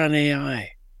return on AI. And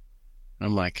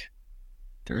I'm like,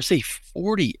 there's a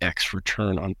 40x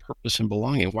return on purpose and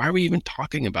belonging. Why are we even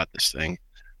talking about this thing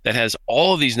that has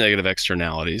all of these negative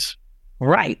externalities?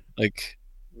 Right. Like,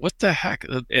 what the heck?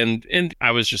 And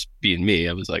I was just being me.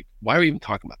 I was like, why are we even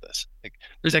talking about this? Like,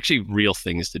 there's actually real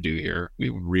things to do here. We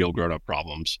have real grown-up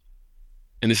problems.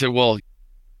 And they said, well,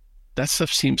 that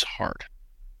stuff seems hard.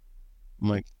 I'm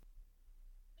like,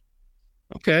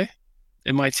 okay,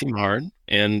 it might seem hard,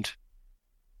 and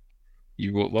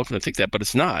you're welcome to think that, but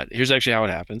it's not. Here's actually how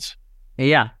it happens.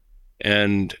 Yeah.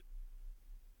 And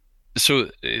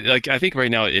so, like, I think right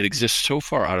now it exists so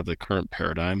far out of the current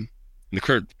paradigm, and the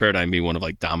current paradigm being one of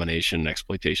like domination,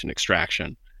 exploitation,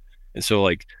 extraction. And so,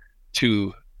 like,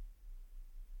 to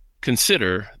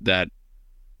consider that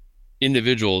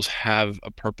individuals have a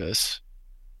purpose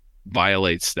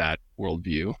violates that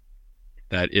worldview,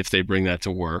 that if they bring that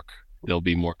to work, they'll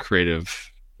be more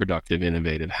creative, productive,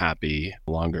 innovative, happy,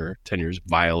 longer tenures,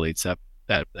 violates that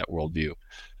worldview.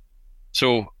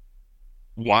 So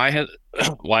why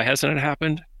hasn't it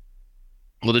happened?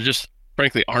 Well, there just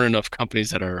frankly aren't enough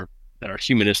companies that are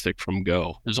humanistic from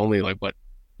go. There's only like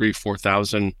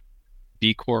 3,000-4,000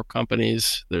 B Corp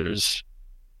companies. There's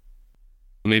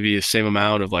maybe the same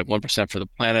amount of like 1% for the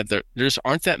planet. There just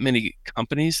aren't that many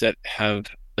companies that have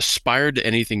aspired to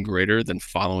anything greater than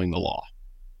following the law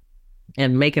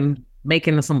and making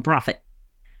some profit.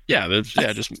 Yeah,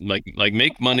 just like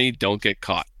make money, don't get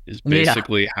caught is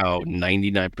basically how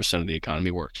 99% of the economy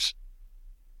works.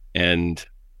 And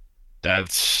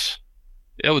that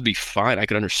would be fine. I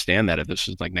could understand that if this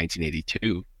was like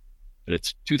 1982, but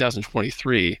it's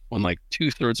 2023 when like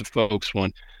 2/3 of folks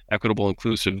want equitable,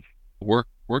 inclusive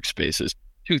workspaces.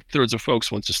 2/3 of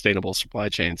folks want sustainable supply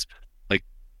chains. Like,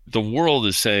 the world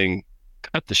is saying,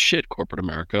 cut the shit, corporate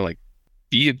America. Like,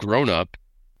 be a grown up,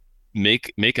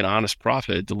 make an honest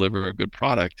profit, deliver a good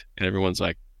product. And everyone's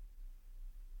like,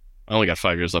 I only got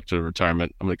 5 years left to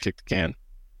retirement. I'm going to kick the can.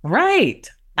 Right.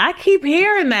 I keep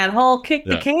hearing that whole kick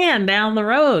the Yeah. can down the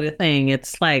road thing.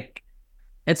 It's like,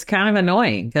 it's kind of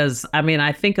annoying because I mean,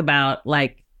 I think about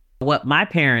like what my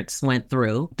parents went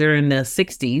through during the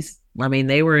 60s. I mean,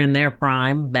 they were in their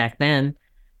prime back then,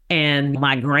 and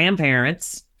my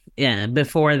grandparents, yeah,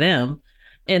 before them.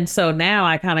 And so now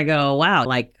I kind of go, wow,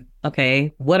 like,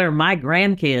 okay, what are my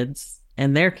grandkids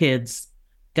and their kids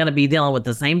going to be dealing with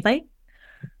the same thing?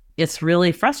 It's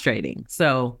really frustrating.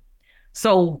 So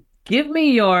give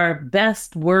me your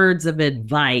best words of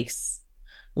advice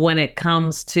when it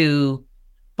comes to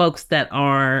folks that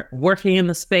are working in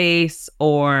the space,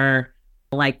 or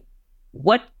like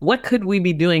what could we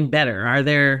be doing better? Are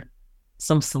there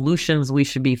some solutions we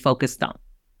should be focused on?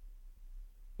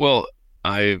 Well,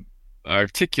 I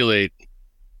articulate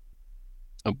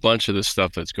a bunch of the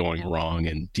stuff that's going wrong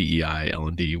in DEI,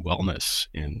 L&D, wellness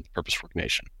in Purpose Work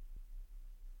Nation.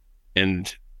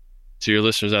 And to your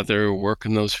listeners out there who work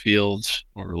in those fields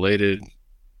or related,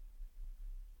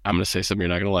 I'm going to say something you're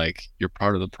not going to like. You're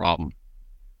part of the problem.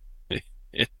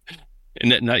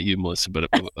 And not you, Melissa, but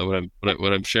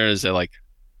what I'm sharing is that like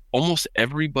almost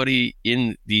everybody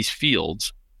in these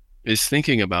fields is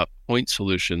thinking about point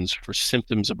solutions for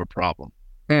symptoms of a problem.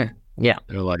 Yeah.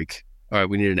 They're like, all right,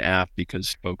 we need an app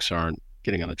because folks aren't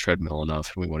getting on the treadmill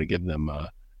enough, and we want to give them a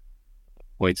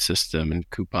point system and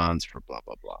coupons for blah,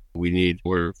 blah, blah.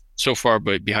 We're so far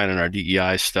behind on our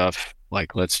DEI stuff.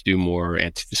 Like, let's do more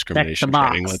anti-discrimination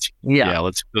training.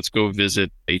 Let's go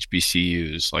visit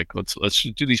HBCUs. Like, let's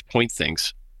do these point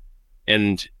things,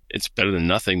 and it's better than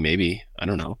nothing. Maybe, I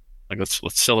don't know. Like, let's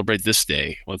celebrate this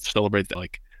day. Let's celebrate that.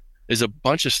 Like, there's a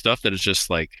bunch of stuff that is just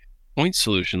like point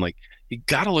solution. Like, you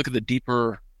got to look at the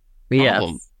deeper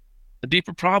problem. Yes. The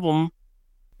deeper problem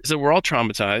is that we're all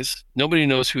traumatized. Nobody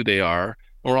knows who they are.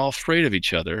 We're all afraid of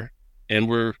each other, and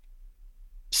we're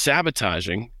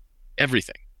sabotaging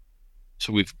everything.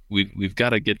 So we've got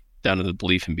to get down to the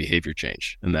belief and behavior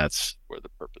change, and that's where the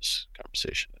purpose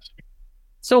conversation is.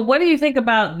 So what do you think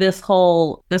about this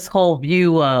whole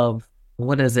view of,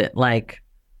 what is it, like,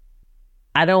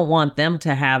 I don't want them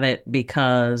to have it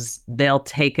because they'll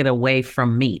take it away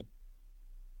from me?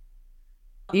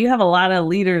 You have a lot of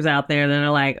leaders out there that are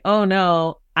like, oh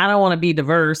no, I don't want to be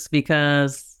diverse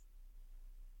because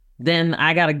then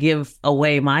I got to give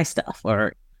away my stuff,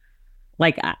 or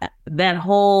like that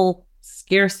whole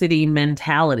scarcity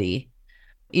mentality,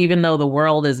 even though the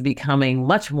world is becoming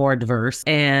much more diverse,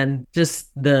 and just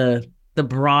the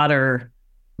broader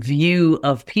view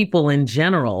of people in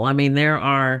general. I mean, there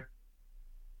are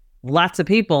lots of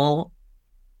people,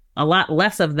 a lot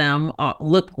less of them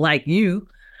look like you.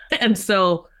 And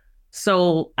so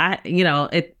I,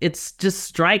 it's just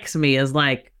strikes me as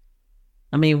like,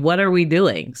 I mean, what are we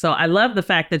doing? So I love the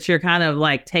fact that you're kind of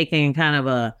like taking kind of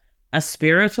a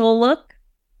spiritual look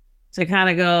to kind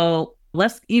of go,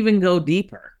 let's even go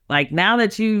deeper. Like, now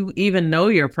that you even know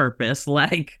your purpose,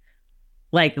 like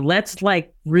let's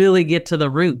like really get to the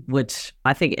root, which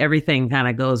I think everything kind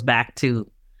of goes back to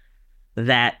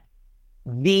that,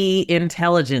 the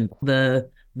intelligent, the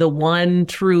one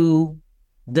true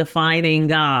defining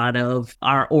God of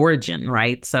our origin,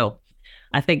 right? So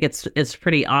I think it's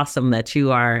pretty awesome that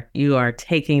you are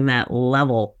taking that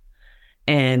level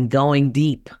and going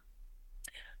deep.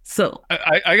 So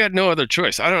I got no other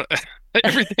choice. I don't.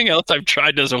 Everything else I've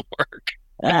tried doesn't work.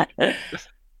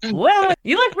 well,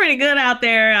 you look pretty good out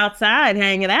there outside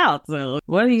hanging out. So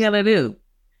what are you gonna do?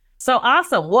 So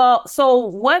awesome. Well, so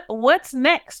what's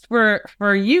next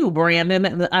for you,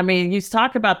 Brandon? I mean, you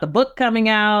talked about the book coming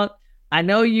out. I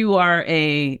know you are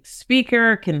a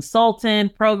speaker,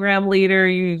 consultant, program leader.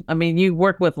 You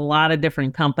work with a lot of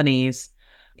different companies,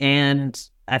 and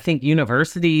I think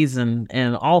universities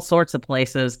and all sorts of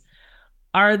places.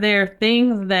 Are there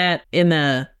things that in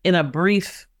a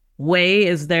brief way,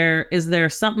 is there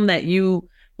something that you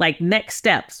like, next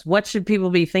steps? What should people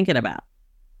be thinking about?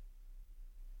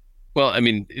 Well, I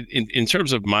mean, in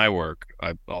terms of my work,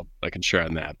 I can share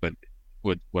on that. But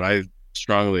what I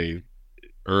strongly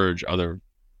urge other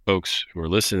folks who are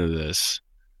listening to this,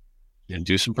 and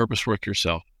do some purpose work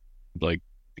yourself, like,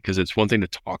 because it's one thing to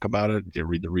talk about it, to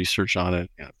read the research on it.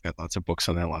 I've got lots of books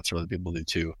on that, lots of other people do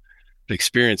too, but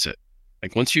experience it.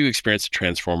 Like, once you experience the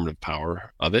transformative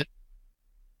power of it,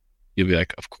 you'll be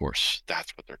like, of course,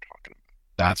 that's what they're talking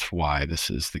about. That's why this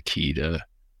is the key to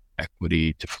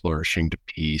equity, to flourishing, to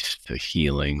peace, to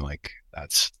healing. Like,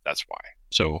 that's why.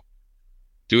 So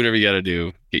do whatever you got to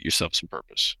do, get yourself some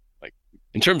purpose. Like,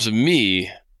 in terms of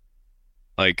me,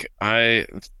 like, I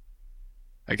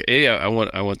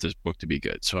want this book to be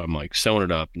good. So I'm like sewing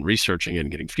it up and researching it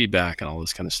and getting feedback and all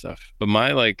this kind of stuff. But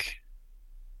my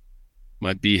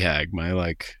BHAG, my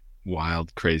like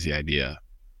wild, crazy idea,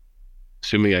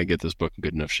 assuming I get this book in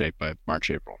good enough shape by March,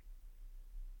 April,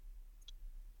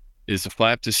 is to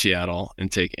fly up to Seattle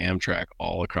and take Amtrak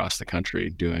all across the country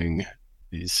doing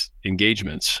these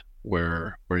engagements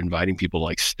where we're inviting people to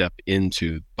like step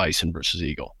into bison versus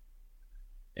eagle.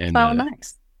 And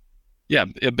nice. Yeah,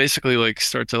 it basically like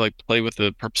start to like play with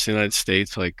the purpose of the United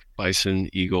States, like bison,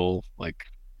 eagle, like,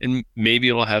 and maybe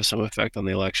it'll have some effect on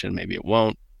the election. Maybe it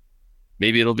won't.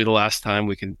 Maybe it'll be the last time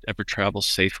we can ever travel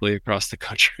safely across the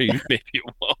country. Maybe it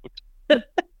won't.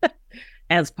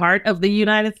 As part of the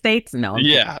United States? No.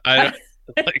 Yeah, I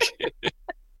like.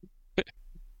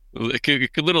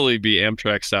 It could literally be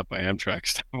Amtrak stop by Amtrak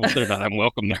stop, whether or not I'm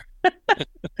welcome there.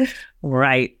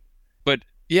 Right. But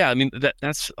yeah, I mean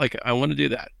that's like I want to do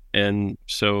that. And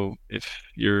so if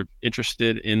you're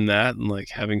interested in that and like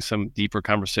having some deeper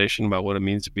conversation about what it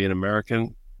means to be an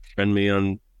American, friend me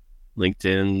on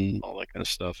LinkedIn, all that kind of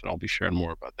stuff, and I'll be sharing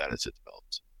more about that as it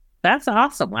develops. That's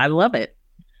awesome. I love it.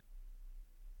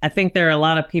 I think there are a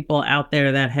lot of people out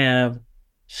there that have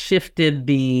shifted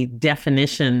the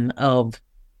definition of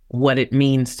what it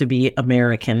means to be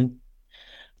American.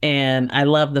 And I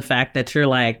love the fact that you're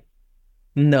like,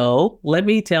 no, let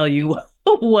me tell you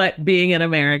what being an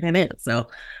American is. So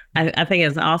I think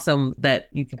it's awesome that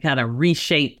you can kind of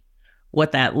reshape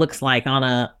what that looks like on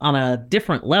a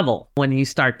different level when you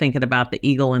start thinking about the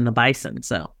eagle and the bison.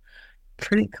 So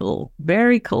pretty cool.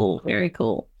 Very cool. Very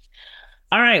cool.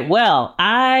 All right. Well,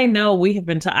 I know we have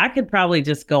been, I could probably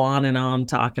just go on and on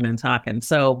talking and talking.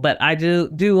 So, but I do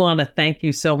want to thank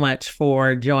you so much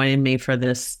for joining me for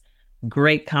this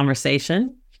great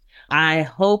conversation. I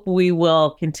hope we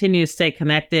will continue to stay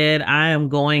connected. I am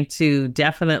going to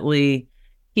definitely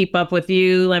keep up with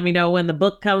you. Let me know when the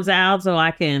book comes out so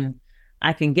I can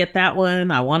get that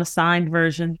one. I want a signed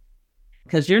version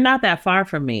because you're not that far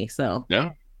from me. So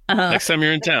no, next time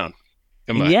you're in town,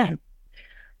 come by. Yeah.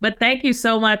 But thank you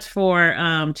so much for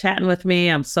chatting with me.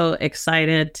 I'm so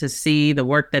excited to see the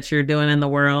work that you're doing in the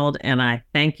world, and I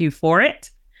thank you for it.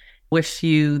 Wish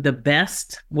you the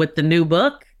best with the new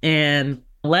book, and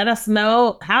let us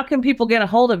know, how can people get a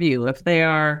hold of you if they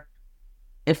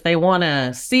want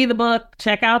to see the book,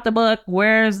 check out the book,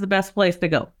 where's the best place to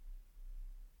go?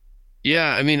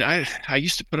 Yeah, I mean, I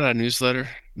used to put out a newsletter,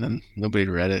 and then nobody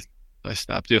read it. So I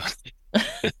stopped doing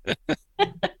it.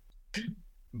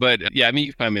 But yeah, I mean,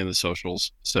 you can find me on the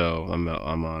socials. So I'm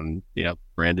on,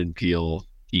 Brandon Peele,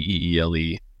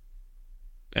 Peele,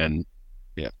 and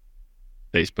yeah,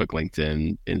 Facebook,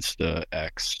 LinkedIn, Insta,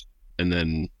 X, and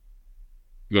then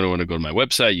you're going to want to go to my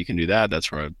website. You can do that.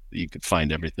 That's where you can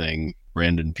find everything.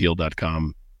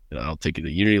 BrandonPeele.com. And I'll take you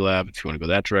to Unity Lab if you want to go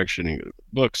that direction. You can go to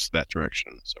books that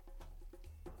direction. So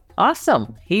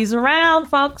awesome. He's around,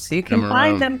 folks. You can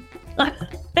find him.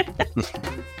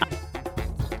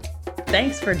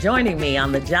 Thanks for joining me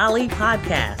on the Jolly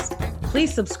Podcast.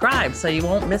 Please subscribe so you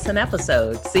won't miss an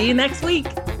episode. See you next week.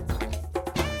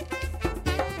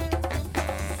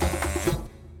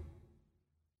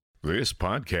 This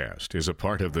podcast is a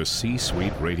part of the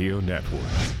C-Suite Radio Network.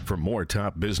 For more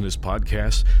top business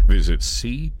podcasts, visit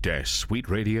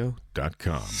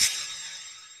c-suiteradio.com.